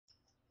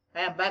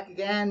And back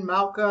again,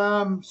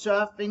 Malcolm,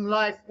 Surfing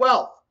Life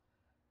Wealth.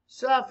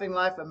 Surfing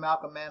Life of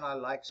Malcolm, man, I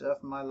like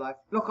surfing my life.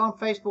 Look on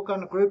Facebook on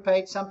the group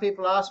page, some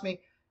people ask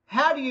me,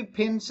 how do you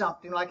pin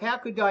something? Like, how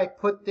could I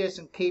put this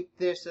and keep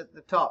this at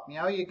the top? You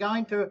know, you're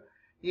going to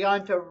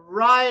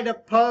write a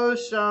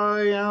post, so,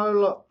 you know,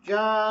 look,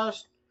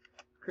 just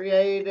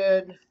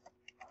created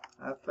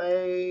a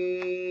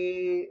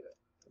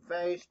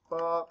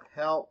Facebook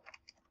help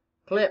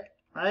clip,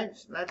 right?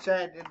 So let's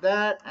say I did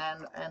that,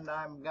 and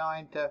I'm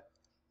going to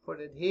put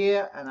it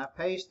here, and I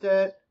paste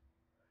it,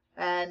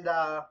 and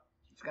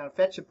it's going to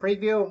fetch a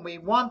preview, and we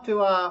want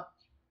to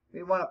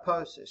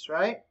post this,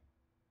 right?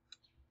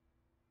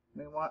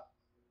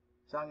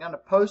 So I'm going to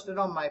post it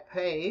on my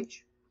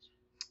page.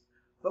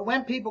 But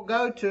when people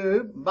go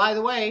to, by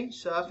the way,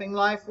 Surfing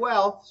Life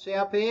Wealth, see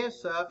up here,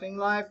 Surfing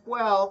Life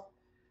Wealth,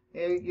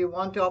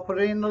 I'll put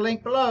it in the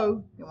link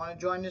below. You want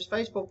to join this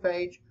Facebook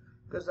page,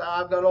 because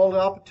I've got all the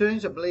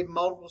opportunities. I believe in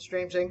multiple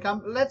streams of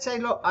income. Let's say,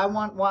 look, I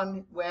want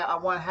one where I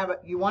want to have it.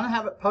 You want to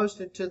have it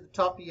posted to the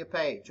top of your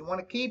page. You want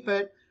to keep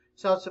it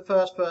so it's the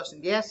first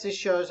person. Yes, this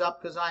shows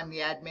up because I'm the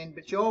admin,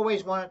 but you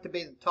always want it to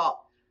be the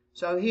top.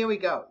 So here we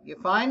go. You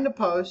find the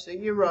post that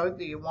you wrote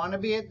that you want to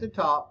be at the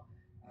top.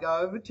 Go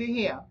over to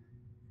here,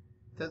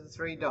 to the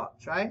three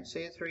dots, right?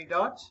 See the three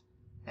dots?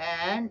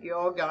 And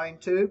you're going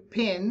to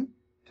pin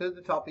to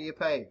the top of your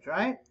page,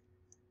 right?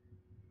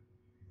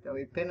 So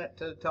we pin it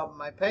to the top of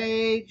my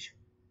page.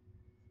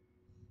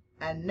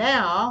 And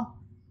now,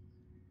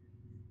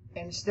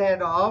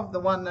 instead of the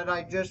one that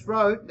I just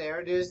wrote,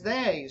 there it is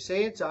there. You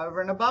see, it's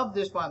over and above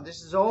this one.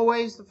 This is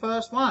always the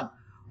first one.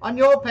 On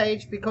your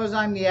page, because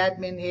I'm the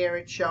admin here,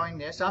 it's showing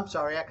this. I'm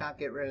sorry, I can't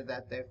get rid of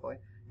that there for you.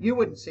 You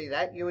wouldn't see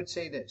that. You would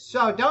see this.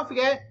 So don't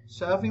forget,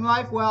 Surfing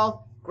Life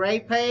Wealth,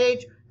 great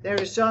page. There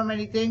is so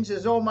many things.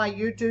 There's all my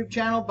YouTube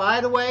channel.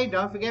 By the way,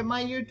 don't forget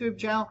my YouTube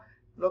channel.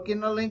 Look in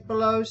the link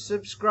below.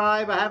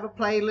 Subscribe. I have a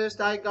playlist.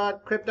 I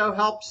got Crypto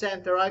Help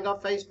Center. I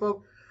got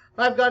Facebook.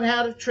 I've got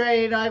How to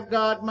Trade. I've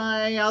got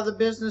my other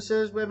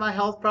businesses with my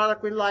health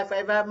product with Life.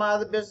 I've had my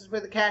other business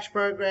with the cash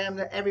program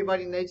that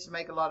everybody needs to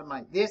make a lot of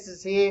money. This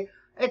is here.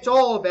 It's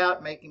all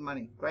about making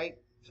money. Great.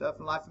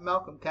 Surfing Life of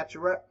Malcolm. Catch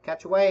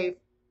a wave.